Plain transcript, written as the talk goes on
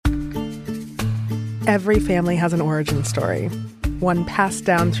Every family has an origin story, one passed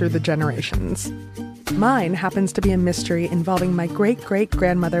down through the generations. Mine happens to be a mystery involving my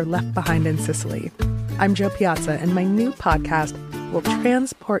great-great-grandmother left behind in Sicily. I'm Jo Piazza, and my new podcast will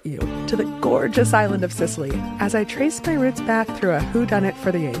transport you to the gorgeous island of Sicily as I trace my roots back through a whodunit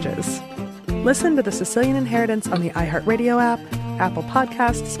for the ages. Listen to The Sicilian Inheritance on the iHeartRadio app, Apple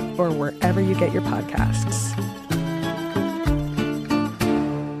Podcasts, or wherever you get your podcasts.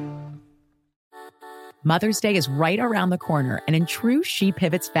 Mother's Day is right around the corner, and in true She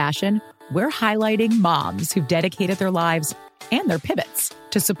Pivots fashion, we're highlighting moms who've dedicated their lives and their pivots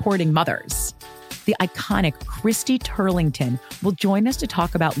to supporting mothers. The iconic Christy Turlington will join us to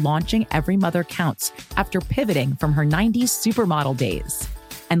talk about launching Every Mother Counts after pivoting from her 90s supermodel days.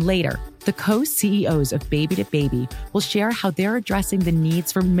 And later, the co-CEOs of Baby to Baby will share how they're addressing the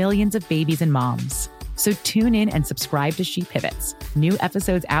needs for millions of babies and moms. So tune in and subscribe to She Pivots. New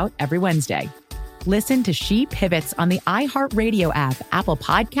episodes out every Wednesday. Listen to She Pivots on the iHeartRadio app, Apple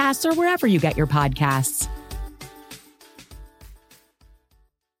Podcasts, or wherever you get your podcasts.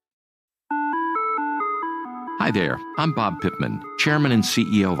 Hi there, I'm Bob Pittman, Chairman and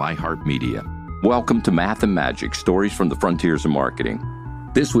CEO of iHeartMedia. Welcome to Math and Magic, Stories from the Frontiers of Marketing.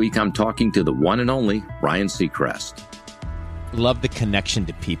 This week, I'm talking to the one and only Ryan Seacrest. Love the connection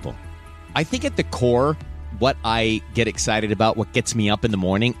to people. I think at the core, what I get excited about, what gets me up in the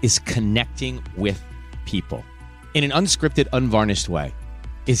morning, is connecting with people in an unscripted, unvarnished way.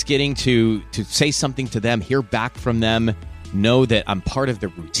 Is getting to say something to them, hear back from them, know that I'm part of the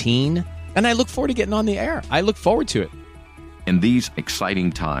routine, and I look forward to getting on the air. I look forward to it. In these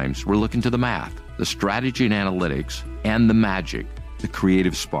exciting times, we're looking to the math, the strategy and analytics, and the magic, the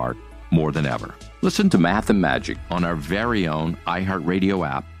creative spark, more than ever. Listen to Math and Magic on our very own iHeartRadio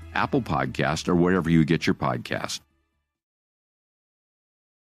app, Apple Podcast, or wherever you get your podcast.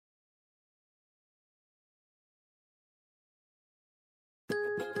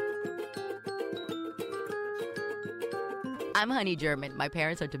 I'm Honey German. My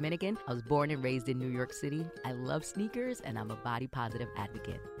parents are Dominican. I was born and raised in New York City. I love sneakers, and I'm a body positive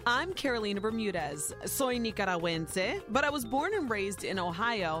advocate. I'm Carolina Bermudez. Soy Nicaragüense, but I was born and raised in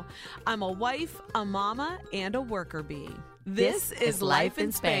Ohio. I'm a wife, a mama, and a worker bee. This is Life in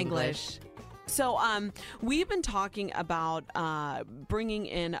Spanglish. So we've been talking about bringing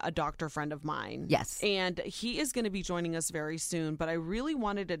in a doctor friend of mine. Yes. And he is going to be joining us very soon. But I really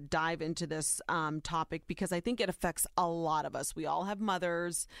wanted to dive into this topic because I think it affects a lot of us. We all have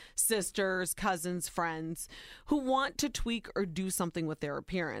mothers, sisters, cousins, friends who want to tweak or do something with their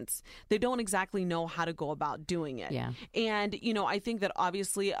appearance. They don't exactly know how to go about doing it. Yeah. And, you know, I think that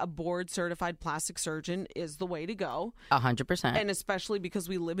obviously a board certified plastic surgeon is the way to go. 100%. And especially because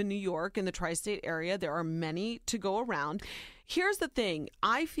we live in New York in the tri-state area, there are many to go around. Here's the thing.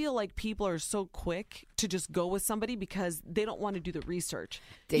 I feel like people are so quick to just go with somebody because they don't want to do the research.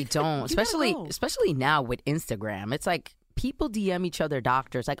 They don't, especially now with Instagram. It's like people DM each other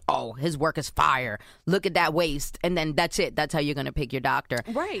doctors like, oh, his work is fire. Look at that waist. And then that's it. That's how you're going to pick your doctor.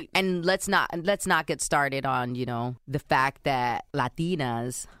 Right. And let's not get started on, you know, the fact that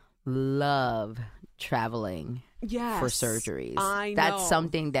Latinas love traveling. Yes, for surgeries. I know. That's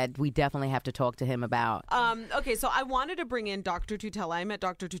something that we definitely have to talk to him about. Okay, so I wanted to bring in Dr. Tutela. I met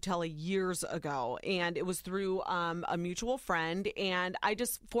Dr. Tutela years ago, and it was through a mutual friend, and I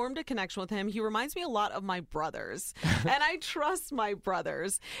just formed a connection with him. He reminds me a lot of my brothers, and I trust my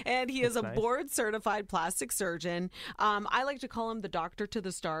brothers. And he is a board-certified plastic surgeon. I like to call him the doctor to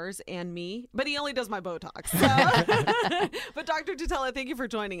the stars and me, but he only does my Botox. So. But Dr. Tutela, thank you for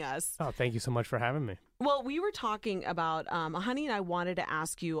joining us. Oh, thank you so much for having me. Well, we were talking about, Honey and I wanted to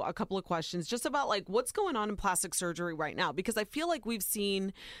ask you a couple of questions just about like what's going on in plastic surgery right now, because I feel like we've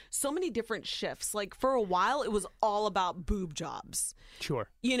seen so many different shifts. Like for a while, it was all about boob jobs. Sure.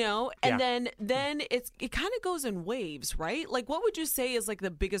 You know, and then it kind of goes in waves, right? Like what would you say is like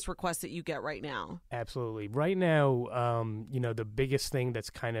the biggest request that you get right now? Absolutely. Right now, you know, the biggest thing that's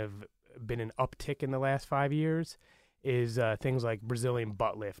kind of been an uptick in the last 5 years is things like Brazilian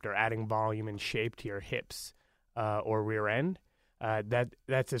butt lift or adding volume and shape to your hips or rear end.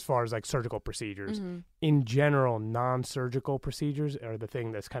 That's as far as like surgical procedures. Mm-hmm. In general, non-surgical procedures are the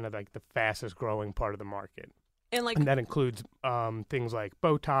thing that's kind of like the fastest growing part of the market. And that includes things like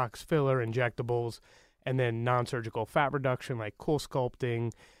Botox, filler, injectables, and then non-surgical fat reduction like cool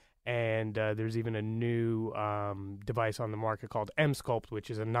sculpting. And there's even a new device on the market called M-Sculpt, which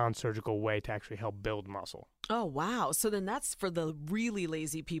is a non-surgical way to actually help build muscle. Oh, wow. So then that's for the really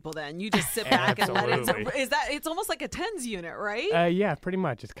lazy people then. You just sit back and let it. It's almost like a TENS unit, right? Yeah, pretty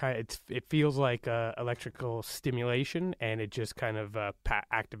much. It feels like electrical stimulation, and it just kind of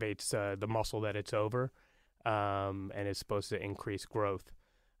activates the muscle that it's over, and it's supposed to increase growth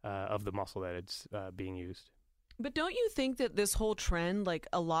of the muscle that it's being used. But don't you think that this whole trend, like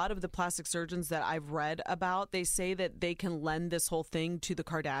a lot of the plastic surgeons that I've read about, they say that they can lend this whole thing to the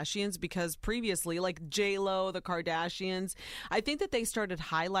Kardashians because previously, like J-Lo, the Kardashians, I think that they started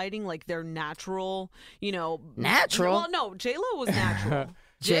highlighting like their natural, Natural? Well, no, J-Lo was natural.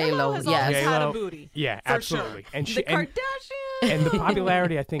 J-Lo, has yes. always had a J-Lo, booty. Yeah, for absolutely. Sure. And the Kardashians. And the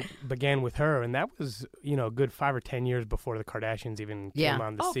popularity, I think, began with her, and that was, a good 5 or 10 years before the Kardashians even came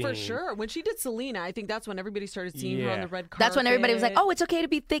on the scene. Oh, for sure. When she did Selena, I think that's when everybody started seeing her on the red carpet. That's when everybody was like, oh, it's okay to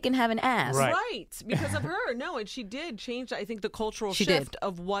be thick and have an ass. Right. Because of her. No, and she did change, I think, the cultural shift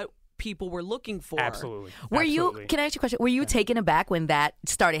of what people were looking for. Absolutely. Can I ask you a question? Were you taken aback when that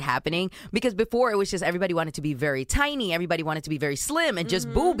started happening? Because before it was just everybody wanted to be very tiny, everybody wanted to be very slim and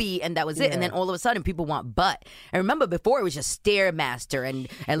just booby, and that was it. And then all of a sudden people want butt. And remember before it was just Stairmaster and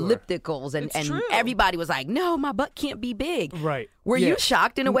ellipticals and everybody was like, no, my butt can't be big. Right. Were you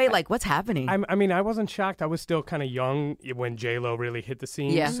shocked in a way? Like, what's happening? I mean, I wasn't shocked. I was still kind of young when J-Lo really hit the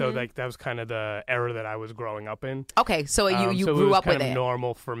scene. Yeah. So like that was kind of the era that I was growing up in. Okay, so you so grew it was up with kind of it.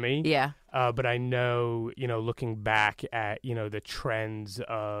 normal for me. Yeah. But I know, looking back at, the trends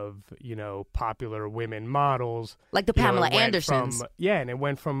of, popular women models. Like the Pamela Andersons. And it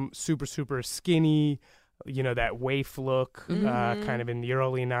went from super, super skinny, that waif look kind of in the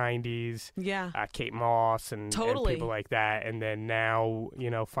early 90s. Yeah. Kate Moss and people like that. And then now,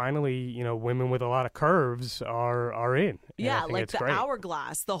 finally, women with a lot of curves are in. Yeah, like the great.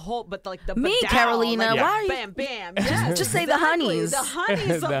 Hourglass, the whole, but like the Me, Badal, Carolina, like, why are you? Bam, bam. Yes, Just say the honeys. The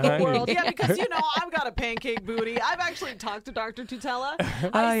honeys of The the honey. world. Yeah, because, I've got a pancake booty. I've actually talked to Dr. Tutela.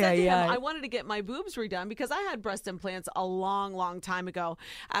 I said to him, I wanted to get my boobs redone because I had breast implants a long, long time ago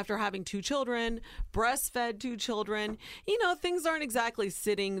after having 2 children, breastfed 2 children. Things aren't exactly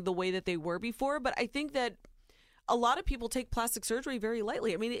sitting the way that they were before, but I think that a lot of people take plastic surgery very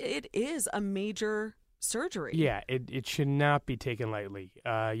lightly. I mean, it is a major surgery. Yeah, it should not be taken lightly.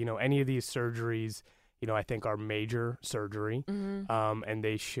 Any of these surgeries, I think are major surgery, and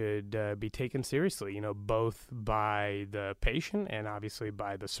they should be taken seriously, both by the patient and obviously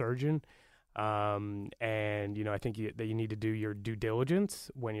by the surgeon. And, I think that you need to do your due diligence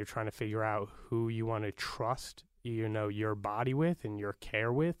when you're trying to figure out who you want to trust, your body with and your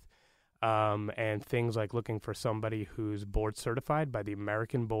care with. And things like looking for somebody who's board certified by the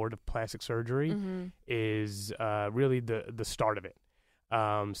American Board of Plastic Surgery is really the start of it.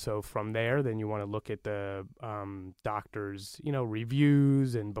 So from there, then you want to look at the doctor's,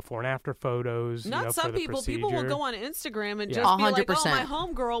 reviews and before and after photos. Not some for the people. procedure. People will go on Instagram and just 100%. be like, "Oh, my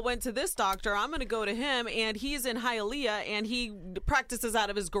homegirl went to this doctor. I'm going to go to him, and he's in Hialeah, and he practices out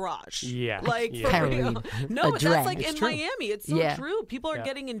of his garage." Yeah, like yeah. for real. No, but that's like It's in true. Miami. It's so true. People are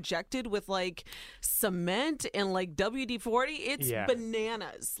getting injected with like cement and like WD-40. It's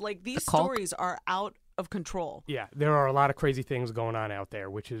bananas. Like these stories are out of control. Yeah, there are a lot of crazy things going on out there,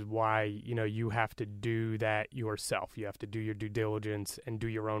 which is why, you have to do that yourself. You have to do your due diligence and do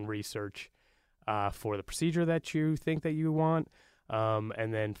your own research for the procedure that you think that you want,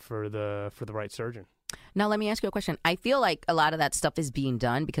 and then for the right surgeon. Now, let me ask you a question. I feel like a lot of that stuff is being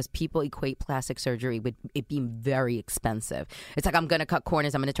done because people equate plastic surgery with it being very expensive. It's like, I'm going to cut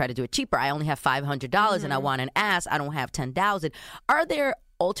corners. I'm going to try to do it cheaper. I only have $500 and I want an ass. I don't have $10,000. Are there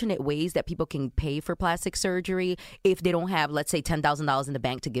alternate ways that people can pay for plastic surgery if they don't have, let's say, $10,000 in the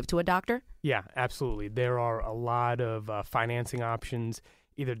bank to give to a doctor? Yeah, absolutely. There are a lot of financing options,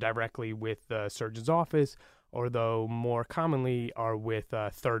 either directly with the surgeon's office or, though more commonly, are with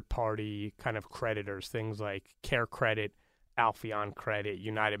third-party kind of creditors, things like Care Credit, Alpheon Credit,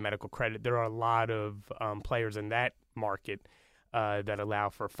 United Medical Credit. There are a lot of players in that market that allow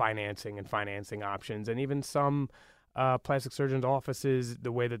for financing and financing options, and even some plastic surgeons' offices,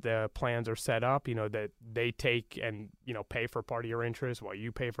 the way that the plans are set up, that they take and, pay for part of your interest while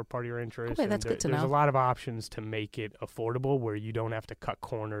you pay for part of your interest. Okay, that's good to know. There's a lot of options to make it affordable where you don't have to cut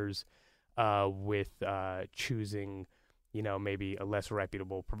corners with choosing, maybe a less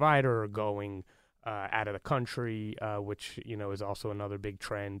reputable provider or going out of the country, which, is also another big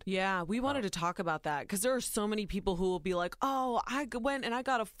trend. Yeah, we wanted to talk about that because there are so many people who will be like, "Oh, I went and I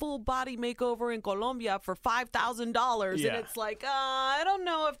got a full body makeover in Colombia for $5,000." And it's like, I don't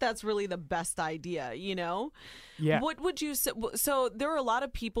know if that's really the best idea, Yeah. What would you say? So there are a lot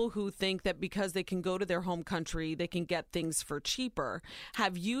of people who think that because they can go to their home country, they can get things for cheaper.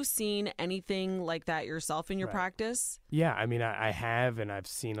 Have you seen anything like that yourself in your practice? Yeah, I mean, I have, and I've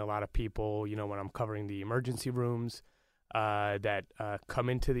seen a lot of people, when I'm covering the emergency rooms, that come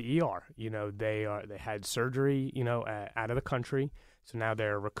into the ER. They had surgery, out of the country, so now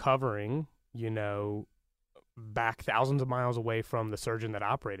they're recovering, back thousands of miles away from the surgeon that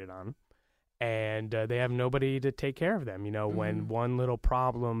operated on them, and they have nobody to take care of them. When one little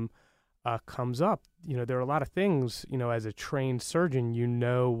problem comes up, there are a lot of things, as a trained surgeon,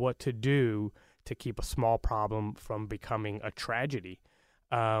 what to do to keep a small problem from becoming a tragedy.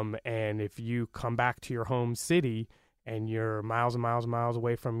 And if you come back to your home city and you're miles and miles and miles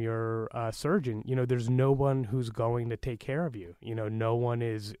away from your surgeon, there's no one who's going to take care of you. No one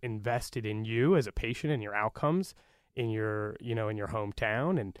is invested in you as a patient and your outcomes in your, in your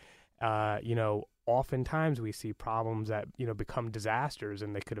hometown. And, oftentimes we see problems that, become disasters,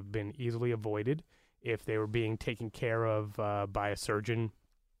 and they could have been easily avoided if they were being taken care of by a surgeon,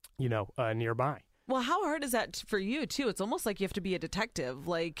 nearby. Well, how hard is that for you, too? It's almost like you have to be a detective,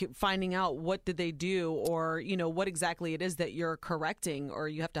 like finding out what did they do, or, what exactly it is that you're correcting or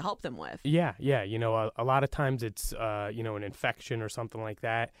you have to help them with. Yeah. A lot of times it's, an infection or something like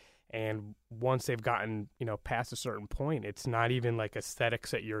that. And once they've gotten, past a certain point, it's not even like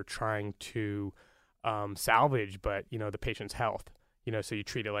aesthetics that you're trying to salvage, but, the patient's health. So you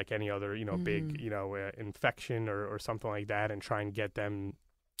treat it like any other, big, infection or something like that, and try and get them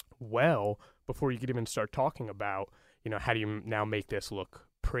well before you could even start talking about, how do you now make this look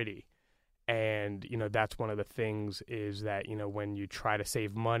pretty? And, that's one of the things is that, when you try to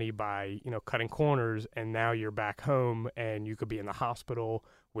save money by, cutting corners, and now you're back home and you could be in the hospital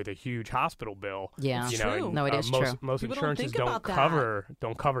with a huge hospital bill. Yeah, it's true. No, it is true. Most People insurances don't cover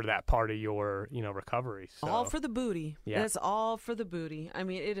that part of your, recovery. So. All for the booty. Yeah. That's all for the booty. I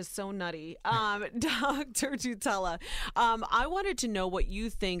mean, it is so nutty. Dr. Tutela, I wanted to know what you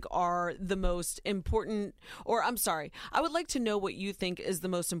think are the most important, I would like to know what you think is the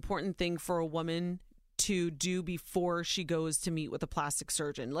most important thing for a woman to do before she goes to meet with a plastic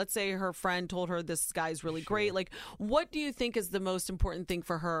surgeon. Let's say her friend told her this guy's really great. Like, what do you think is the most important thing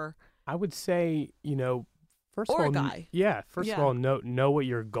for her? I would say, first or of all, a guy. First of all, know what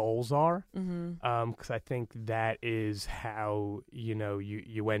your goals are, because I think that is how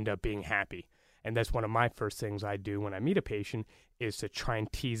you end up being happy. And that's one of my first things I do when I meet a patient is to try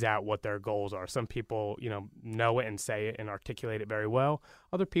and tease out what their goals are. Some people, know it and say it and articulate it very well.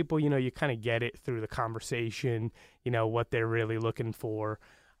 Other people, you kind of get it through the conversation, what they're really looking for.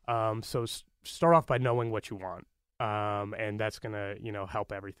 So start off by knowing what you want, and that's going to,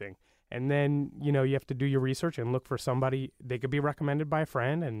 help everything. And then, you have to do your research and look for somebody. They could be recommended by a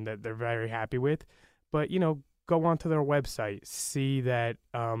friend and that they're very happy with. But, go onto their website, see that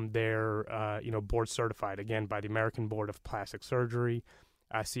they're, board certified, again, by the American Board of Plastic Surgery.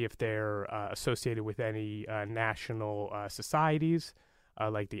 See if they're associated with any national societies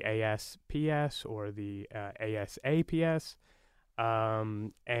like the ASPS or the ASAPS.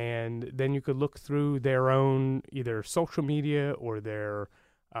 And then you could look through their own either social media or their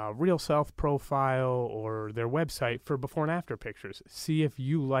real self profile or their website for before and after pictures. See if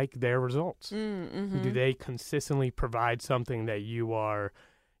you like their results. Do they consistently provide something that you are,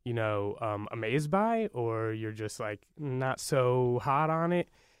 amazed by, or you're just like not so hot on it?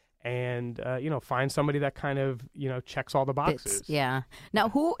 And, find somebody that kind of, checks all the boxes. Yeah. Now,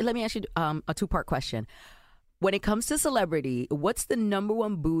 let me ask you a two-part question. When it comes to celebrity, what's the number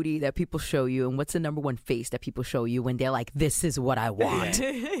one booty that people show you, and what's the number one face that people show you when they're like, this is what I want?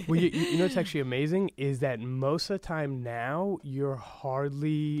 Well, you know what's actually amazing is that most of the time now you're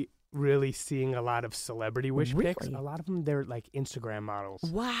hardly really seeing a lot of celebrity wish pics. A lot of them, they're like Instagram models.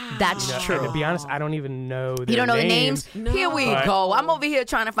 Wow. That's true. And to be honest, I don't even know their You don't know names. the names? Here we go. I'm over here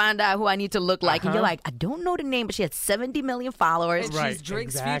trying to find out who I need to look like. And you're Uh-huh. like, I don't know the name, but she had 70 million followers. And Right, she's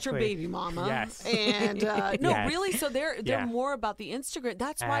Drake's exactly. future baby mama. Yes. And no, Yes. really. So they're Yeah. more about the Instagram.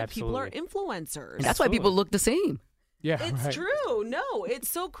 That's why people are influencers. And that's why people look the same. Yeah, It's right. true. No, it's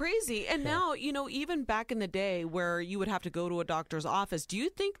so crazy. And now, even back in the day where you would have to go to a doctor's office, do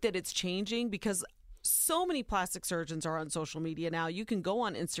you think that it's changing? Because so many plastic surgeons are on social media now. You can go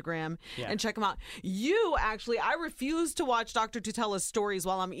on Instagram and check them out. I refuse to watch Dr. Tutela's stories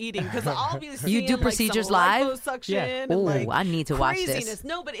while I'm eating because I'll be seeing do procedures some live? liposuction Yeah. and Ooh, I need to watch this. craziness.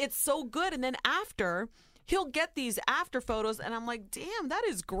 No, but it's so good. And then after, he'll get these after photos, and I'm like, damn, that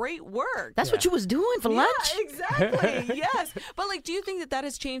is great work. That's what you was doing for lunch? Yeah, exactly. Yes. But do you think that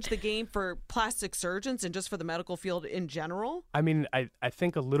has changed the game for plastic surgeons and just for the medical field in general? I mean, I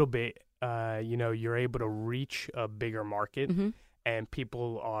think a little bit. you're able to reach a bigger market. And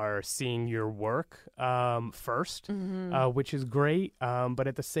people are seeing your work first, which is great. But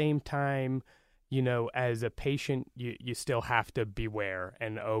at the same time, as a patient, you still have to beware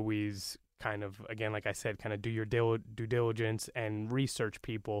and always kind of, again, like I said, kind of do your due diligence and research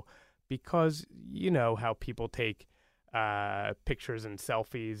people, because you know how people take pictures and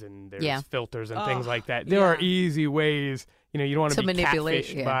selfies, and there's filters and things like that. There are easy ways. You don't want to be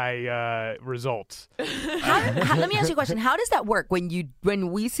catfished by results. Let me ask you a question. How does that work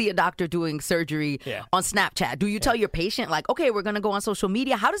when we see a doctor doing surgery on Snapchat? Do you tell your patient, like, okay, we're going to go on social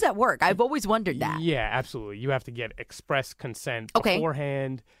media? How does that work? I've always wondered that. Yeah, absolutely. You have to get express consent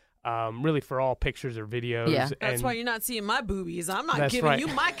beforehand. Really for all pictures or videos. Yeah. That's why you're not seeing my boobies. I'm not giving you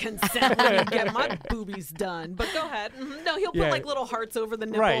my consent when you get my boobies done. But go ahead. No, he'll put like little hearts over the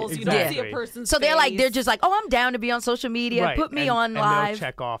nipples. Right, You don't see a person's So face. they're just like, oh, I'm down to be on social media. Right. Put me on and live. They'll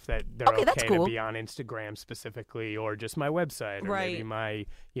check off that they're okay that's cool. to be on Instagram specifically, or just my website, or maybe my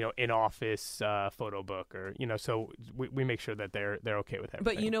in-office photo book, or so we make sure that they're okay with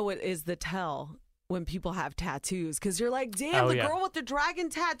everything. But you know what is the tell? When people have tattoos, because you're like, damn, the girl with the dragon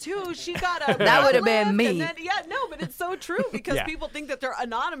tattoo, she got a that would have been me. Then, but it's so true, because people think that they're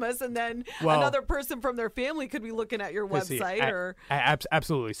anonymous, and then another person from their family could be looking at your website.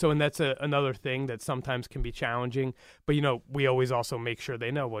 Absolutely. So, and that's another thing that sometimes can be challenging. But we always also make sure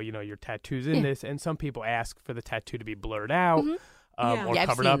they know. Well, your tattoo's in this, and some people ask for the tattoo to be blurred out. Or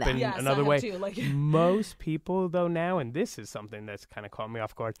covered up in another way. Most people, though, now, and this is something that's kind of caught me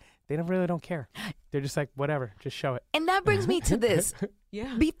off guard, they don't care. They're just like, whatever, just show it. And that brings me to this.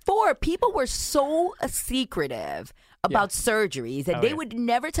 Before, people were so secretive about surgeries that they would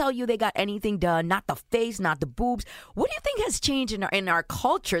never tell you they got anything done, not the face, not the boobs. What do you think has changed in our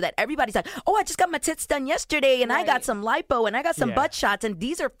culture that everybody's like, oh, I just got my tits done yesterday, and I got some lipo, and I got some butt shots, and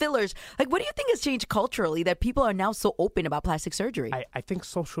these are fillers. Like, what do you think has changed culturally that people are now so open about plastic surgery? I think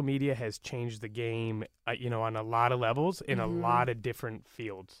social media has changed the game, on a lot of levels in a lot of different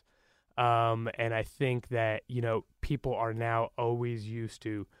fields. And I think that, people are now always used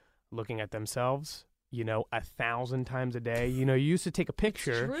to looking at themselves, 1,000 times a day. You used to take a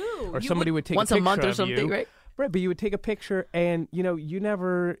picture, or somebody would take once a picture a month or of something, you. right? Right, but you would take a picture, and you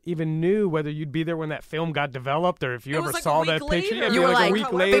never even knew whether you'd be there when that film got developed, or if you ever saw that picture. Later. You were like, a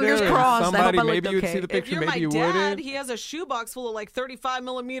week later, fingers crossed. somebody maybe you'd see the picture, maybe you wouldn't. If you're my dad, he has a shoebox full of like 35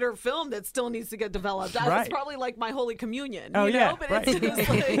 millimeter film that still needs to get developed. That's probably like my Holy Communion. Oh, yeah, but right. it's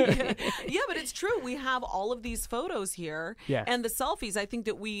like, but it's true. We have all of these photos here, and the selfies. I think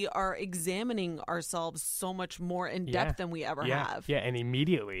that we are examining ourselves so much more in depth than we ever have. Yeah, and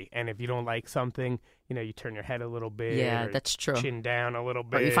immediately. And if you don't like something, you turn your head a little bit. Yeah, that's true. Chin down a little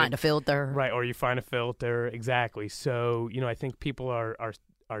bit. Or you find a filter. Right, or you find a filter. Exactly. So, I think people are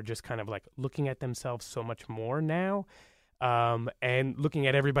just kind of like looking at themselves so much more now, and looking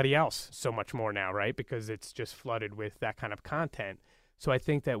at everybody else so much more now, right? Because it's just flooded with that kind of content. So I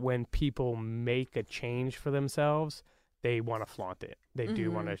think that when people make a change for themselves, they want to flaunt it. They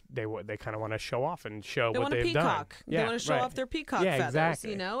do want to. They kind of want to show off and show what they've done. They want to show off their peacock feathers.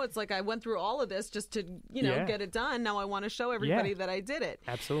 Exactly. It's like I went through all of this just to get it done. Now I want to show everybody that I did it.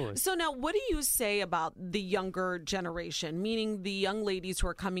 Absolutely. So now, what do you say about the younger generation? Meaning the young ladies who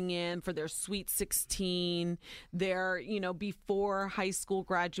are coming in for their sweet 16, their before high school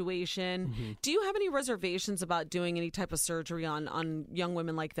graduation. Do you have any reservations about doing any type of surgery on young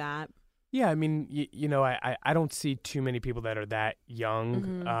women like that? Yeah, I mean, I don't see too many people that are that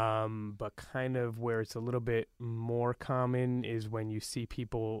young, but kind of where it's a little bit more common is when you see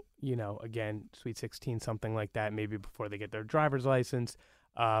people, again, sweet 16, something like that, maybe before they get their driver's license,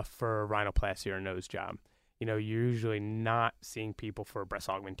 for rhinoplasty or a nose job. You're usually not seeing people for breast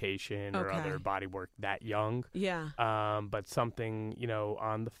augmentation or other body work that young. Yeah. But something,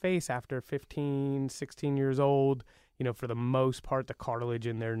 on the face after 15, 16 years old, for the most part, the cartilage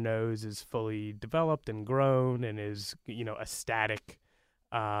in their nose is fully developed and grown and is, a static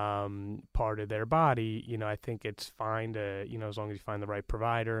part of their body. I think it's fine to, as long as you find the right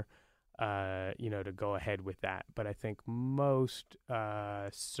provider, to go ahead with that. But I think most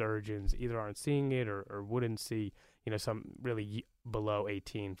surgeons either aren't seeing it or wouldn't see, some really below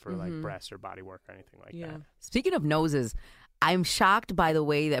 18 for like breast or body work or anything like that. Speaking of noses, I'm shocked by the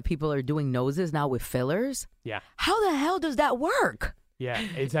way that people are doing noses now with fillers. Yeah. How the hell does that work? Yeah,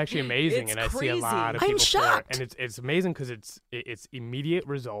 it's actually amazing, It's and I see crazy. a lot of people I'm shocked. for it, and it's amazing because it's immediate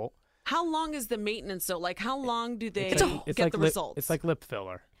result. How long is the maintenance? So, like, how long do they It's get like the lip, results? It's like lip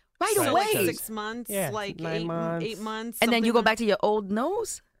filler. Right so away. like 6 months, Yeah, like 9 months. 8 months, And then you go something back to your old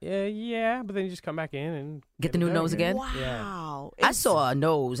nose? Yeah, but then you just come back in and Get the new nose again? Wow. I saw a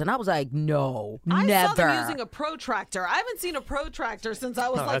nose and I was like, no, I never. saw them using a protractor. I haven't seen a protractor since I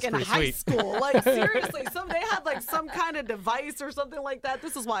was like that's in pretty high sweet. school. Like seriously, they had like some kind of device or something like that.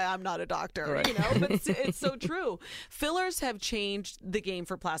 This is why I'm not a doctor, you know. But it's so true. Fillers have changed the game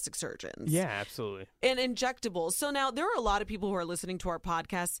for plastic surgeons. Yeah, absolutely. And injectables. So now there are a lot of people who are listening to our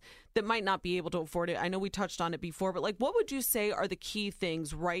podcast that might not be able to afford it. I know we touched on it before, but like, what would you say are the key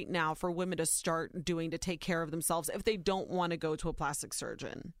things right now for women to start doing to take care of themselves if they don't want to go to a plastic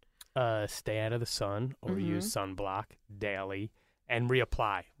surgeon? Stay out of the sun or use sunblock daily and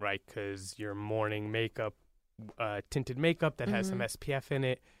reapply, right? Because your morning makeup, tinted makeup that has some SPF in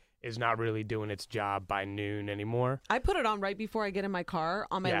it, is not really doing its job by noon anymore. I put it on right before I get in my car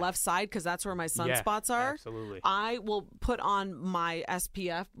on my left side because that's where my sunspots are. Absolutely. I will put on my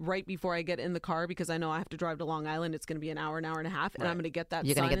SPF right before I get in the car because I know I have to drive to Long Island. It's going to be an hour and a half, and I'm going to get that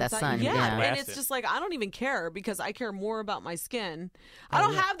You're sun. gonna get that inside. sun, Yeah, yeah. and it's just like I don't even care because I care more about my skin. I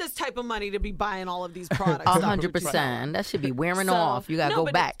don't have this type of money to be buying all of these products. 100%. That should be wearing off. You gotta go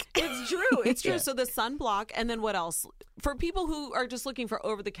but back. It's true. It's true. So the sunblock, and then what else? For people who are just looking for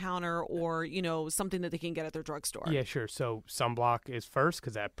over the counter or, you know, something that they can get at their drugstore. Yeah, sure. So sunblock is first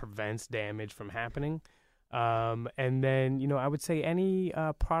because that prevents damage from happening. And then, you know, I would say any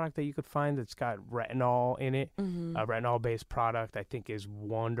product that you could find that's got retinol in it, a retinol-based product, I think is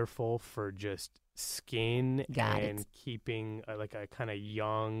wonderful for just skin and keeping like a kind of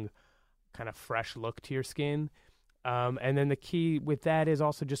young, kind of fresh look to your skin. And then the key with that is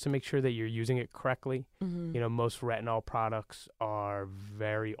also just to make sure that you're using it correctly. You know, most retinol products are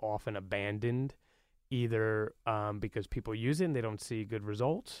very often abandoned, either because people use it and they don't see good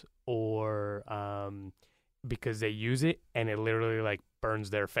results, or because they use it and it literally like burns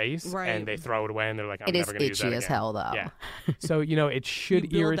their face and they throw it away and they're like, I'm never going to use that again. It is itchy as hell, though. Yeah. So, you know, it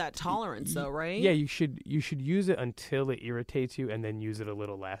should build that tolerance, though, right? Yeah, you should use it until it irritates you and then use it a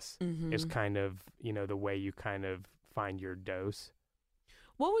little less. Is kind of, you know, the way you kind of find your dose.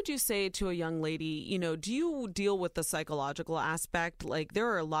 What would you say to a young lady? You know, do you deal with the psychological aspect? Like, there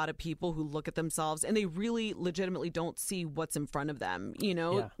are a lot of people who look at themselves and they really legitimately don't see what's in front of them. You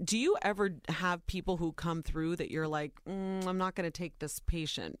know, do you ever have people who come through that you're like, I'm not going to take this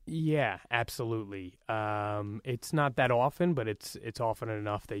patient? Yeah, absolutely. It's not that often, but it's often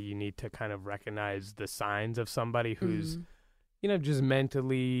enough that you need to kind of recognize the signs of somebody who's, you know, just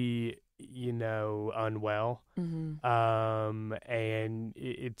mentally, you know, unwell. And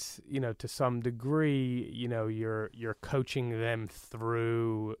it's, you know, to some degree, you know, you're coaching them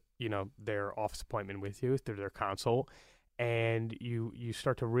through, you know, their office appointment with you, through their consult. And you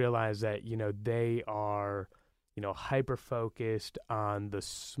start to realize that, you know, they are, you know, hyper-focused on the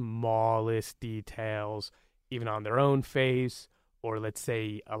smallest details, even on their own face, or let's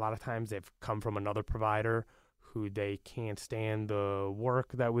say a lot of times they've come from another provider who they can't stand the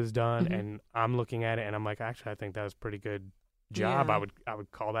work that was done, and I'm looking at it and I'm like, actually, I think that was a pretty good job. Yeah. I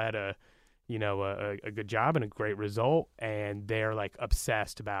would call that a good job and a great result. And they're like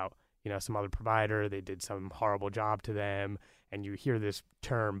obsessed about, you know, some other provider, they did some horrible job to them, and you hear this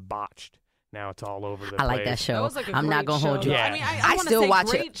term botched. Now it's all over the place. I like that show. That was like a I'm not great gonna hold show. you. Yeah. I mean, I I want to still say watch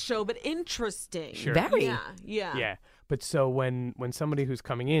great it. show, but interesting. Sure. Very. Yeah. But so when somebody who's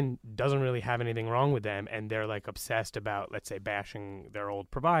coming in doesn't really have anything wrong with them, and they're like obsessed about, let's say, bashing their old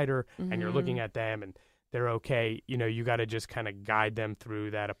provider, and you're looking at them and they're okay, you know, you got to just kind of guide them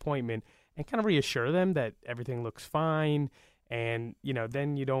through that appointment and kind of reassure them that everything looks fine. And, you know,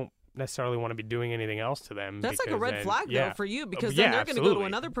 then you don't necessarily want to be doing anything else to them. That's like a red flag, though, for you, because Yeah, then they're going to go to absolutely.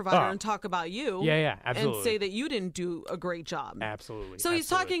 another provider and talk about you. Yeah, absolutely. And say that you didn't do a great job. Absolutely. So he's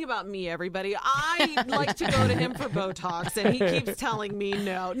talking about me, everybody. I like to go to him for Botox, and he keeps telling me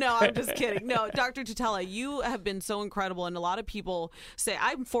no. No, I'm just kidding. No, Dr. Tutela, you have been so incredible, and a lot of people say,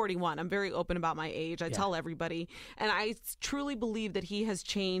 I'm 41. I'm very open about my age. I tell everybody, and I truly believe that he has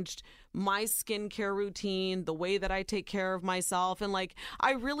changed my skincare routine, the way that I take care of myself, and like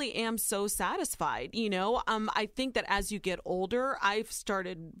I really am so satisfied. You know, I think that as you get older, I've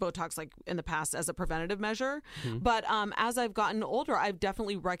started Botox like in the past as a preventative measure, but as I've gotten older, I've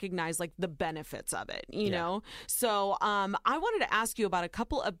definitely recognized like the benefits of it. You know, so I wanted to ask you about a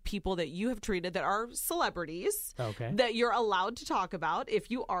couple of people that you have treated that are celebrities that you're allowed to talk about, if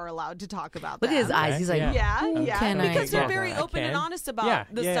you are allowed to talk about. Look at his eyes. He's like, because they're very open and honest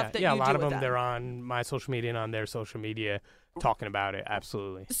about the stuff that you do. A lot of with them, they're on my social media and on their social media talking about it.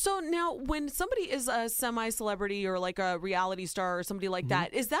 Absolutely. So now when somebody is a semi-celebrity or like a reality star or somebody like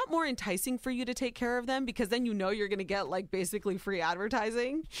that, is that more enticing for you to take care of them? Because then you know you're going to get like basically free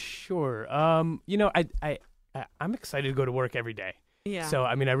advertising? Sure. You know, I'm excited to go to work every day. Yeah. So,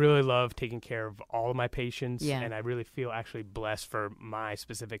 I mean, I really love taking care of all of my patients, Yeah. and I really feel actually blessed for my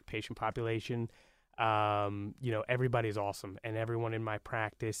specific patient population. Everybody's awesome, and everyone in my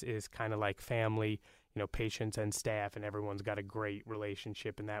practice is kind of like family, patients and staff, and everyone's got a great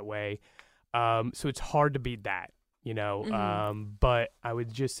relationship in that way. So it's hard to beat that, but I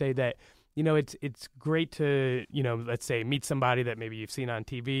would just say that, it's great to, let's say meet somebody that maybe you've seen on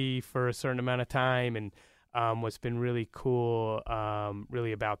TV for a certain amount of time. And what's been really cool,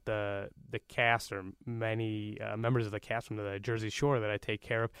 really about the cast or many members of the cast from the Jersey Shore that I take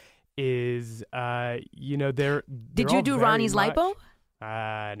care of is, they're Did you do Ronnie's lipo?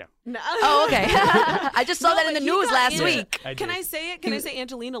 No. Oh, okay. I just saw that in the news last week. Can I say it? Can I say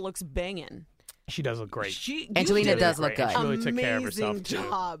Angelina looks banging? She does look great. Angelina does look good. She really took care of herself, Amazing too.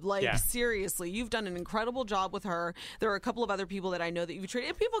 job. Seriously, you've done an incredible job with her. There are a couple of other people that I know that you've treated.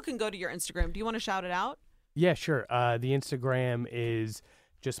 And people can go to your Instagram. Do you want to shout it out? Yeah, sure. The Instagram is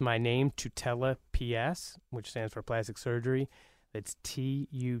just my name, Tutela PS, which stands for plastic surgery. That's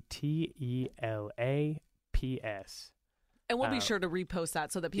TUTELA PS. And we'll be sure to repost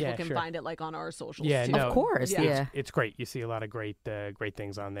that so that people can sure. find it on our socials. Yeah, too. no, Of course, yeah. It's great. You see a lot of great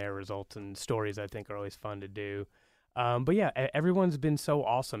things on there. Results and stories I think are always fun to do. But yeah, everyone's been so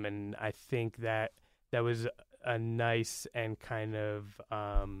awesome, and I think that was a nice and kind of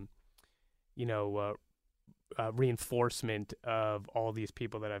reinforcement of all these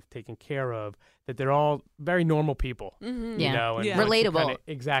people that I've taken care of, that they're all very normal people, Yeah. and once you Relatable.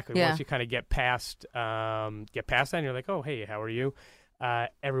 exactly. Yeah. Once you kind of get past that, and you're like, oh, hey, how are you?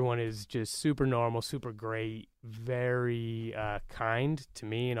 Everyone is just super normal, super great, very kind to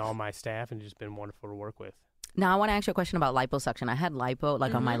me and all my staff, and just been wonderful to work with. Now, I want to ask you a question about liposuction. I had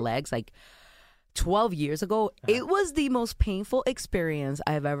lipo on my legs 12 years ago. It was the most painful experience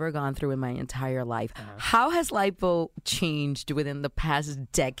I've ever gone through in my entire life. How has lipo changed within the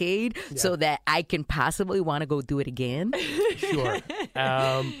past decade so that I can possibly want to go do it again? Sure.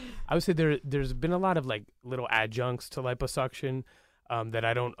 I would say there's been a lot of little adjuncts to liposuction that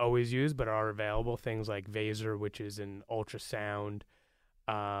I don't always use but are available. Things like Vaser, which is an ultrasound,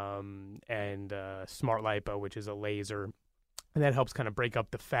 and Smart Lipo, which is a laser. And that helps kind of break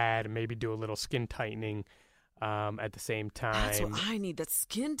up the fat and maybe do a little skin tightening at the same time. That's what I need, that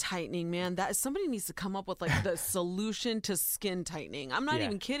skin tightening, man. Somebody needs to come up with the solution to skin tightening. I'm not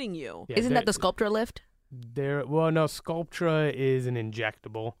even kidding you. Yeah, Isn't that the Sculptra lift? No, Sculptra is an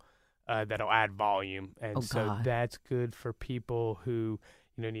injectable that'll add volume. And that's good for people who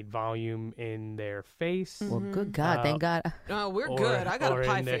need volume in their face. Well, good God, thank God. Oh, we're good. I got a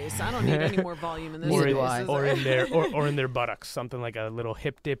pie face. I don't need any more volume in this. Or in their buttocks, something like a little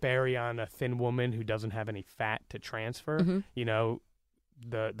hip dip area on a thin woman who doesn't have any fat to transfer.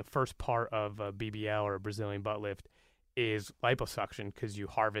 The first part of a BBL or a Brazilian butt lift is liposuction, because you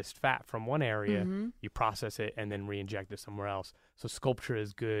harvest fat from one area, you process it, and then re-inject it somewhere else. So Sculptra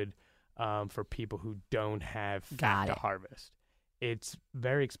is good for people who don't have fat to harvest. It's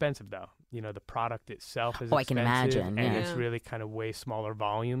very expensive, though. The product itself is expensive. I can imagine. And Yeah. it's really kind of way smaller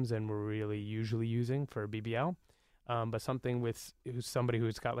volumes than we're really usually using for a BBL. But something with somebody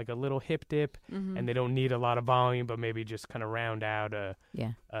who's got a little hip dip, and they don't need a lot of volume, but maybe just kind of round out a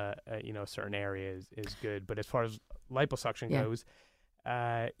certain area is good. But as far as liposuction goes,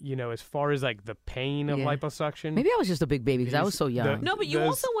 as far as the pain of liposuction, Maybe I was just a big baby because I was so young. No, but you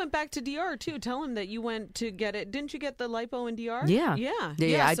also went back to DR too. Tell him that you went to get it. Didn't you get the lipo in DR?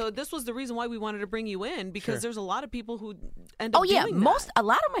 Yeah. So this was the reason why we wanted to bring you in, because there's a lot of people who end up doing that. A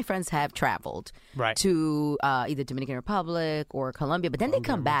lot of my friends have traveled Right. to either Dominican Republic or Colombia, but then they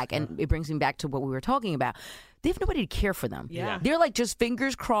come back, and it brings me back to what we were talking about. They have nobody to care for them. Yeah. They're just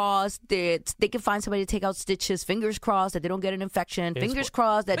fingers crossed that they can find somebody to take out stitches. Fingers crossed that they don't get an infection. Fingers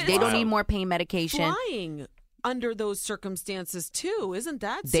crossed that they don't need more pain medication. Flying under those circumstances too, isn't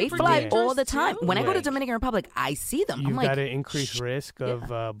that They super fly dangerous all the time. too? When I go to Dominican Republic, I see them. You've I'm got an increased risk of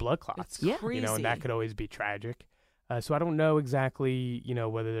blood clots. It's crazy. And that could always be tragic. So I don't know exactly,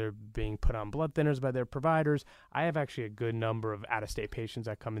 whether they're being put on blood thinners by their providers. I have actually a good number of out-of-state patients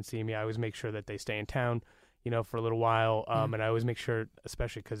that come and see me. I always make sure that they stay in town, for a little while. And I always make sure,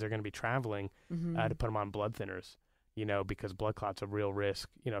 especially because they're going to be traveling, to put them on blood thinners, because blood clots are a real risk.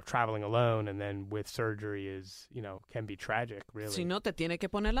 Traveling alone and then with surgery is, can be tragic, really. Si no, te tiene que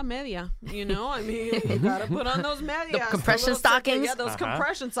poner la media. You got to put on those medias. The compression stockings. Yeah, those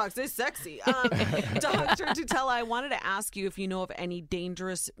compression socks. They're sexy. Dr. Tutela, I wanted to ask you if you know of any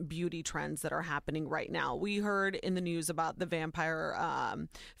dangerous beauty trends that are happening right now. We heard in the news about the vampire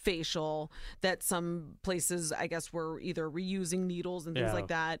facial, that some places, I guess, were either reusing needles and things like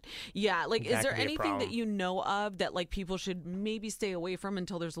that. Yeah, is there anything that you know of that people should maybe stay away from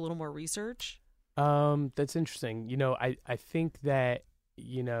until there's a little more research? That's interesting. I think that,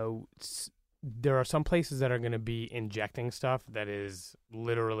 there are some places that are going to be injecting stuff that is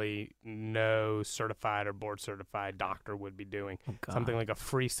literally no certified or board certified doctor would be doing. Something like a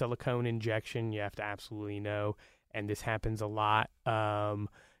free silicone injection, you have to absolutely know. And this happens a lot, on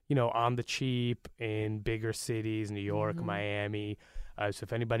the cheap in bigger cities, New York, Miami. So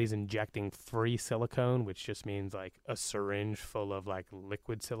if anybody's injecting free silicone, which just means like a syringe full of like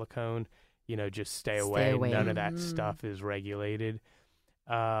liquid silicone, just stay away. None of that stuff is regulated.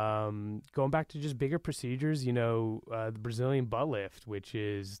 Going back to just bigger procedures, the Brazilian butt lift, which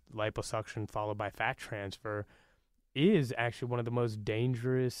is liposuction followed by fat transfer, is actually one of the most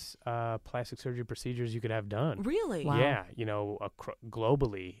dangerous plastic surgery procedures you could have done. Really? Wow. Yeah,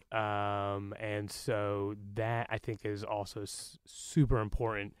 globally. And so that, I think, is also super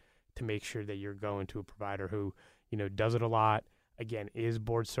important to make sure that you're going to a provider who, does it a lot, again, is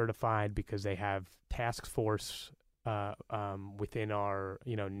board certified, because they have task force within our,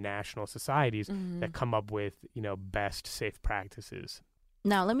 national societies that come up with, best safe practices.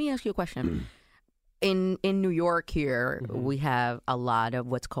 Now, let me ask you a question. In New York here, we have a lot of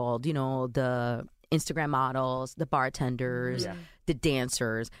what's called, the Instagram models, the bartenders, the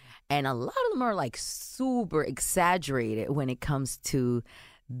dancers, and a lot of them are like super exaggerated when it comes to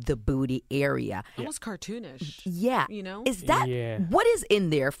the booty area. Almost cartoonish. Yeah. Is that, Yeah. what is in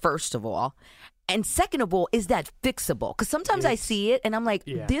there, first of all? And second of all, is that fixable? Because sometimes I see it and I'm like,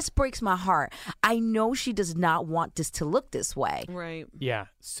 this breaks my heart. I know she does not want this to look this way. Right. Yeah.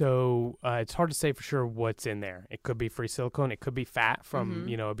 So it's hard to say for sure what's in there. It could be free silicone. It could be fat from,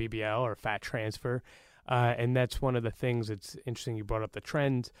 a BBL or fat transfer. And that's one of the things that's interesting. You brought up the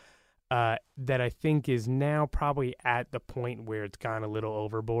trend that I think is now probably at the point where it's gone a little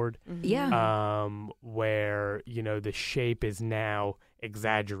overboard. Yeah. Where, the shape is now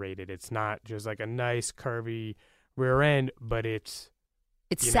exaggerated. It's not just like a nice curvy rear end, but it's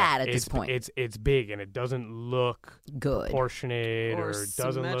sad at this point. It's big and it doesn't look good, proportionate, or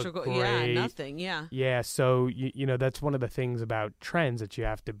doesn't look great. Yeah, nothing. Yeah. Yeah. So that's one of the things about trends that you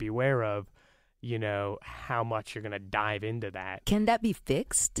have to be aware of. How much you're going to dive into that. Can that be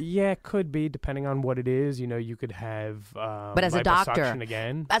fixed? Yeah, it could be, depending on what it is. You could have but as a doctor,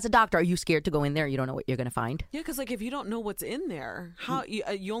 again. As a doctor, are you scared to go in there? You don't know what you're going to find? Yeah, because if you don't know what's in there, how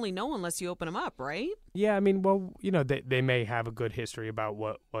you only know unless you open them up, right? Yeah, I mean, well, they may have a good history about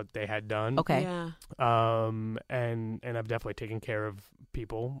what they had done. Okay. Yeah. And I've definitely taken care of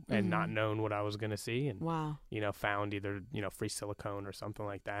people and not known what I was going to see, and wow. Found either free silicone or something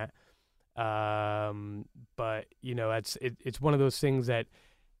like that. But it's one of those things that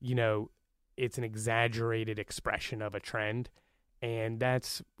it's an exaggerated expression of a trend, and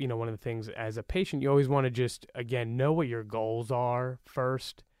that's one of the things as a patient you always want to just again know what your goals are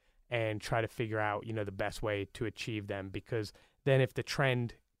first and try to figure out the best way to achieve them, because then if the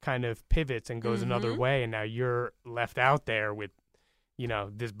trend kind of pivots and goes another way and now you're left out there with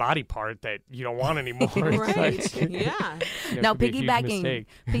this body part that you don't want anymore. Right. Yeah. Now,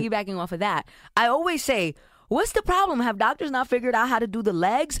 piggybacking off of that, I always say, what's the problem? Have doctors not figured out how to do the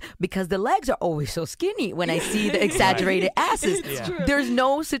legs? Because the legs are always so skinny when I see the exaggerated asses. True. There's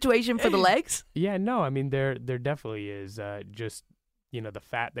no situation for the legs? Yeah, no, I mean, there definitely is. Just, the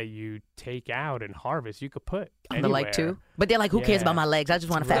fat that you take out and harvest, you could put on anywhere. the leg too. But they're like, who cares about my legs? I just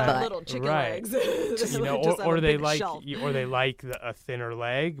want a fat butt. Little chicken legs. or they like a thinner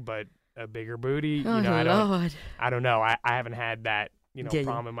leg but a bigger booty. Oh, Lord. I don't know. I haven't had that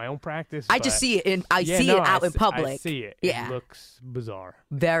problem in my own practice. I just see it out in public. I see it. Yeah. It looks bizarre.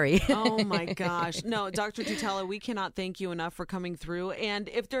 Very. Oh my gosh. No, Dr. Tutela, we cannot thank you enough for coming through. And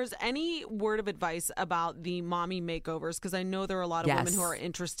if there's any word of advice about the mommy makeovers, because I know there are a lot of women who are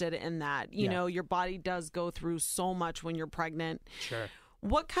interested in that. You know, your body does go through so much when you're pregnant. Sure.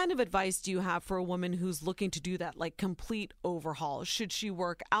 What kind of advice do you have for a woman who's looking to do that, like complete overhaul? Should she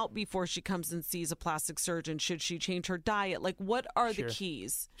work out before she comes and sees a plastic surgeon? Should she change her diet? Like, what are the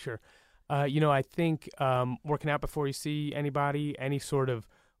keys? Sure. I think working out before you see anybody, any sort of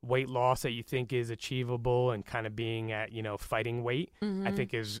weight loss that you think is achievable and kind of being at, fighting weight, I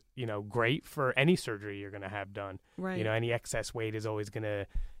think is, great for any surgery you're going to have done. Right. Any excess weight is always going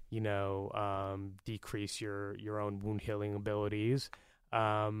to, decrease your own wound healing abilities.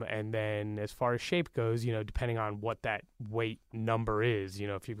 And then as far as shape goes, depending on what that weight number is,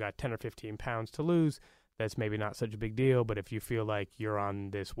 if you've got 10 or 15 pounds to lose, that's maybe not such a big deal. But if you feel like you're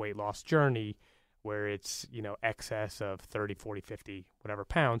on this weight loss journey where it's, excess of 30, 40, 50, whatever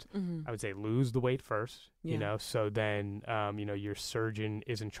pounds, I would say lose the weight first, so then, your surgeon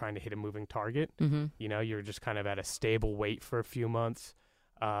isn't trying to hit a moving target. You're just kind of at a stable weight for a few months.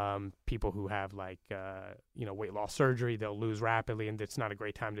 People who have weight loss surgery, they'll lose rapidly, and it's not a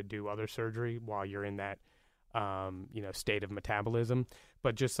great time to do other surgery while you're in that, state of metabolism.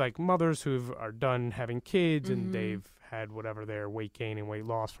 But just like mothers who are done having kids and they've had whatever their weight gain and weight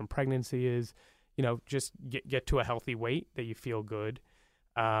loss from pregnancy is, just get to a healthy weight that you feel good.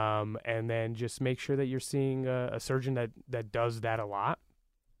 And then just make sure that you're seeing a surgeon that does that a lot.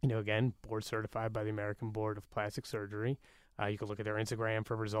 Again, board certified by the American Board of Plastic Surgery. You can look at their Instagram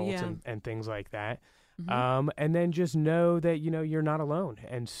for results and things like that. And then just know that, you're not alone.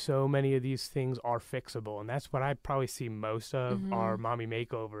 And so many of these things are fixable. And that's what I probably see most of are mommy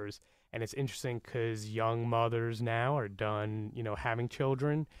makeovers. And it's interesting because young mothers now are done, having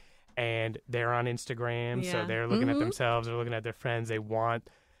children. And they're on Instagram, so they're looking at themselves, they're looking at their friends,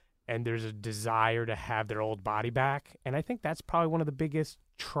 and there's a desire to have their old body back. And I think that's probably one of the biggest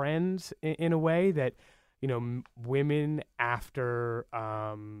trends in a way that, women after,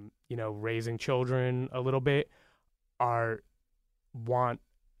 raising children a little bit want,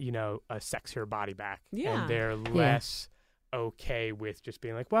 a sexier body back. Yeah. And they're less okay with just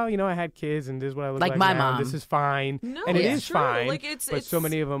being like, well, I had kids and this is what I look like my now. mom. This is fine. No, and it is true. fine. But so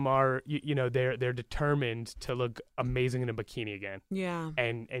many of them are, they're determined to look amazing in a bikini again. Yeah.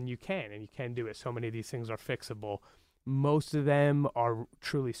 And you can do it. So many of these things are fixable. Most of them are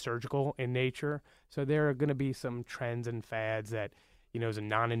truly surgical in nature. So there are going to be some trends and fads that, is a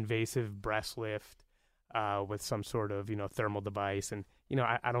non-invasive breast lift with some sort of, thermal device. And,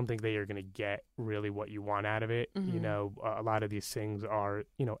 I don't think they are going to get really what you want out of it. A lot of these things are,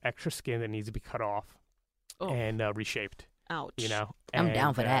 extra skin that needs to be cut off and reshaped. Ouch. I'm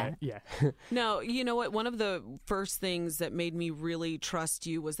down for that. Yeah. No, you know what? One of the first things that made me really trust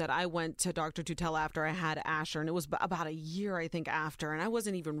you was that I went to Dr. Tutela after I had Asher, and it was about a year, I think, after, and I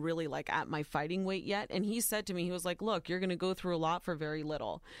wasn't even really at my fighting weight yet. And he said to me, he was like, look, you're going to go through a lot for very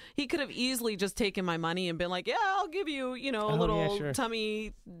little. He could have easily just taken my money and been like, yeah, I'll give you, a little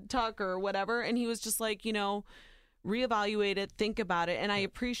tummy tuck or whatever. And he was just like, reevaluate it, think about it. And I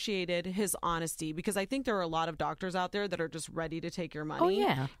appreciated his honesty because I think there are a lot of doctors out there that are just ready to take your money. Oh,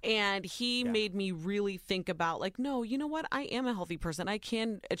 yeah. And he made me really think about no, you know what? I am a healthy person. I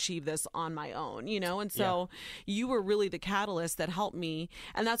can achieve this on my own, And so you were really the catalyst that helped me.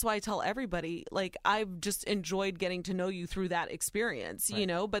 And that's why I tell everybody, I've just enjoyed getting to know you through that experience,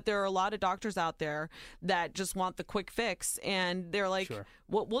 But there are a lot of doctors out there that just want the quick fix. And they're like,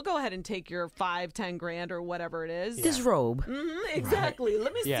 we'll go ahead and take your $5-10 grand or whatever it is. Disrobe. Exactly.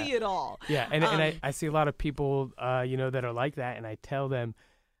 Let me see it all. Yeah, and I see a lot of people, that are like that, and I tell them,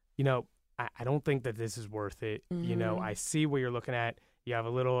 I don't think that this is worth it. I see what you're looking at. You have a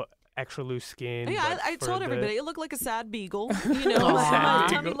little extra loose skin. Yeah, I told everybody it looked like a sad beagle. My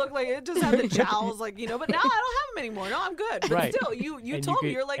tummy looked like it just had the jowls, but now I don't have them anymore. No, I'm good. But still, you told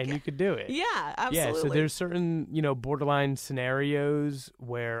me, you're like, and you could do it. Yeah, absolutely. Yeah, so there's certain borderline scenarios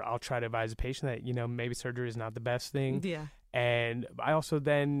where I'll try to advise a patient that maybe surgery is not the best thing. Yeah. And I also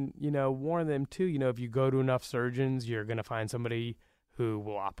then warn them too. If you go to enough surgeons, you're gonna find somebody who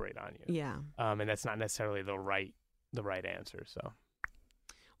will operate on you. Yeah. And that's not necessarily the right answer. So.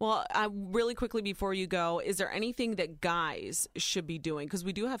 Well, really quickly before you go, is there anything that guys should be doing? Because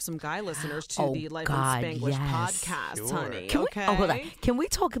we do have some guy listeners to the Life in Spanglish podcast, honey. Hold on. Can we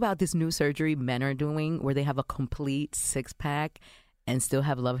talk about this new surgery men are doing where they have a complete six-pack and still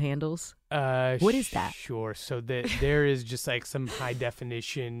have love handles? What is that? Sure. So there is just some high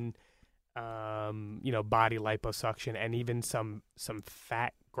definition, body liposuction and even some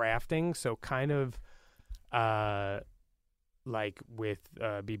fat grafting. So kind of like with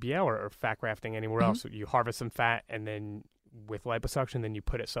BBL or fat grafting anywhere else. You harvest some fat and then with liposuction, then you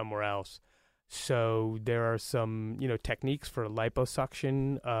put it somewhere else. So there are some, techniques for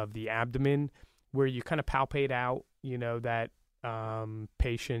liposuction of the abdomen where you kind of palpate out, that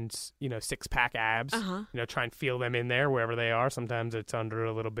patient's, six-pack abs, try and feel them in there wherever they are. Sometimes it's under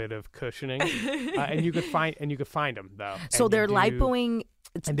a little bit of cushioning, and you could find them though. So they're lipoing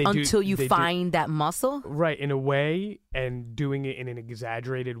until you find that muscle, right? In a way, and doing it in an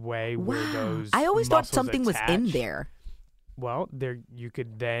exaggerated way where those. I always thought something attach. was in there. Well, you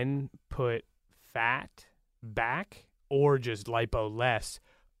could then put fat back or just lipo less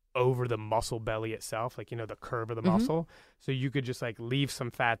over the muscle belly itself, the curve of the muscle. So you could just leave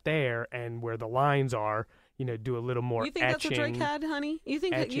some fat there, and where the lines are, do a little more You think etching. that's what Drake had, honey? You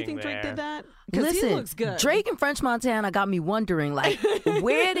think Drake there. did that? Because he looks good. Drake and French Montana got me wondering, like,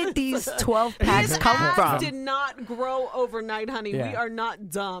 where did these 12 packs come His from? abs did not grow overnight, honey. Yeah. We are not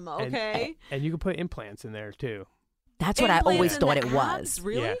dumb, okay? And you can put implants in there too. That's what I always Implants in thought the it abs? was.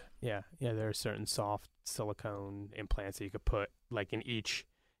 Really? Yeah. There are certain soft silicone implants that you could put like in each,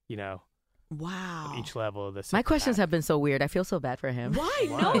 Wow. each level of the. My questions have been so weird. I feel so bad for him. Why?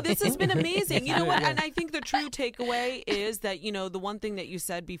 No, this has been amazing. You know what? And I think the true takeaway is that, the one thing that you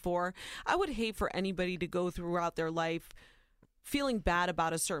said before, I would hate for anybody to go throughout their life feeling bad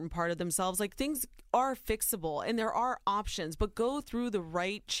about a certain part of themselves. Like, things are fixable and there are options, but go through the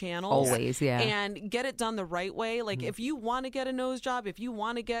right channels. Always, yeah. And get it done the right way. Like, if you want to get a nose job, if you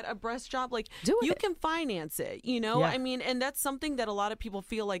want to get a breast job, like, Do you it. can finance it, Yeah. I mean, and that's something that a lot of people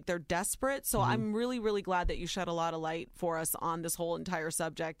feel like they're desperate. So I'm really, really glad that you shed a lot of light for us on this whole entire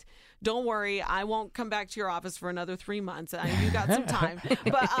subject. Don't worry, I won't come back to your office for another 3 months. You got some time.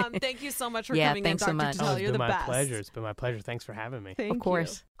 But thank you so much for coming in, thanks so Dr. much. Tuttle. It's You're been the my best. pleasure. It's been my pleasure. Thanks for having me. Thank Of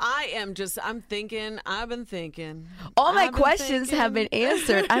course. you. I'm thinking. All my I've been questions have been thinking.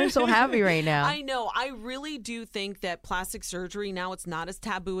 answered. I'm so happy right now. I know. I really do think that plastic surgery now, it's not as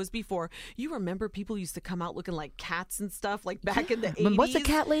taboo as before. You remember people used to come out looking like cats and stuff, like back in the 80s. What's the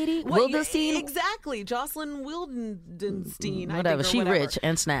cat lady? Wildenstein? Exactly. Jocelyn Wildenstein. Whatever. She rich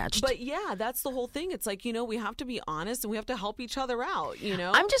and snatched. But yeah, that's the whole thing. It's like, we have to be honest and we have to help each other out,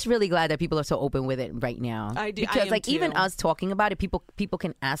 I'm just really glad that people are so open with it right now. I do. Because I am even too. us talking about it, people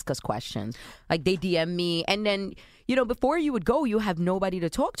can ask us questions. Like they DM me, and then before you would go, you have nobody to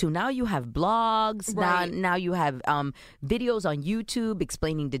talk to. Now you have blogs. Right. Now you have videos on YouTube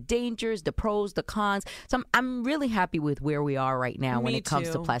explaining the dangers, the pros, the cons. So I'm really happy with where we are right now when Me it comes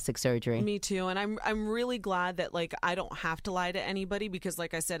to too. plastic surgery. Me too. And I'm really glad that I don't have to lie to anybody because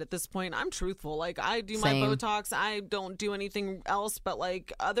like I said, at this point, I'm truthful. Like I do my Same. Botox. I don't do anything else. But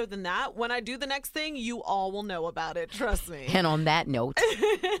other than that, when I do the next thing, you all will know about it. Trust me. And on that note,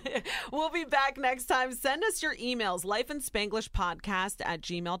 We'll be back next time. Send us your emails,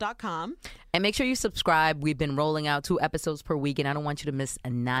 lifeinspanglishpodcast@gmail.com. and make sure you subscribe. We've been rolling out 2 episodes per week, and I don't want you to miss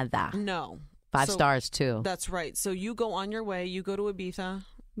nada. No. 5 So- stars too. That's right. So you go on your way. You go to Ibiza.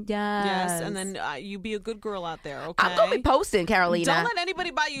 Yes. Yes. And then you be a good girl out there, okay? I'm gonna be posting, Carolina. Don't let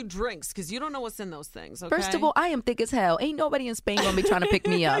anybody buy you drinks because you don't know what's in those things, okay? First of all, I am thick as hell. Ain't nobody in Spain gonna be trying to pick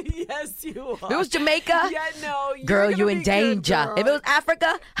me up. Yes, you are. If it was Jamaica, Yeah, no. girl, you're you gonna in be good, danger. girl. If it was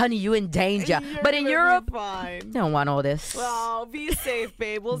Africa, honey, you in danger. You're But in gonna be Europe, fine. they don't want all this. Well, be safe,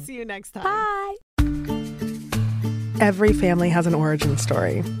 babe. We'll see you next time. Bye. Every family has an origin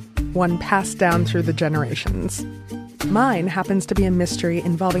story, one passed down through the generations. Mine happens to be a mystery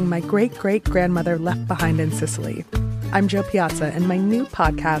involving my great-great-grandmother left behind in Sicily. I'm Joe Piazza, and my new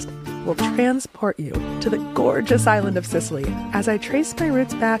podcast will transport you to the gorgeous island of Sicily as I trace my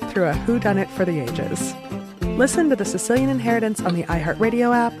roots back through a whodunit for the ages. Listen to The Sicilian Inheritance on the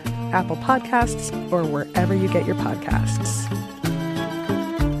iHeartRadio app, Apple Podcasts, or wherever you get your podcasts.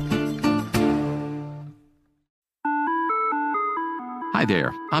 Hi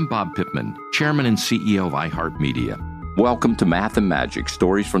there, I'm Bob Pittman, Chairman and CEO of iHeartMedia. Welcome to Math and Magic,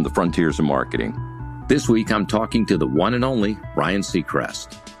 Stories from the Frontiers of Marketing. This week, I'm talking to the one and only Ryan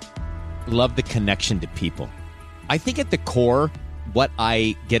Seacrest. Love the connection to people. I think at the core, what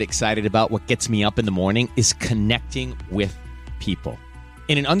I get excited about, what gets me up in the morning, is connecting with people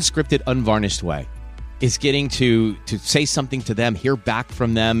in an unscripted, unvarnished way. Is getting to say something to them, hear back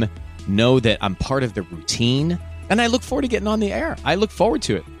from them, know that I'm part of the routine. And I look forward to getting on the air. I look forward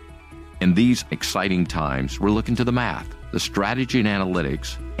to it. In these exciting times, we're looking to the math, the strategy and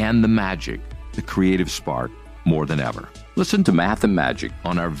analytics, and the magic, the creative spark, more than ever. Listen to Math and Magic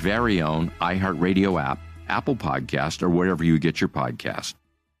on our very own iHeartRadio app, Apple Podcast, or wherever you get your podcast.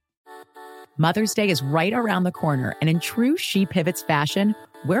 Mother's Day is right around the corner, and in true She Pivots fashion,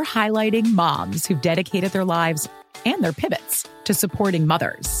 we're highlighting moms who've dedicated their lives and their pivots to supporting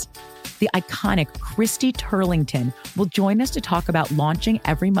mothers. The iconic Christy Turlington will join us to talk about launching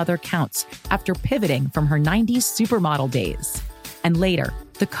Every Mother Counts after pivoting from her 90s supermodel days. And later,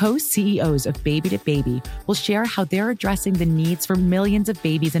 the co-CEOs of Baby to Baby will share how they're addressing the needs for millions of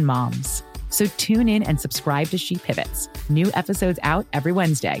babies and moms. So tune in and subscribe to She Pivots. New episodes out every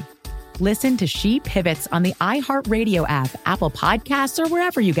Wednesday. Listen to She Pivots on the iHeartRadio app, Apple Podcasts, or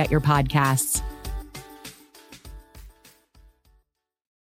wherever you get your podcasts.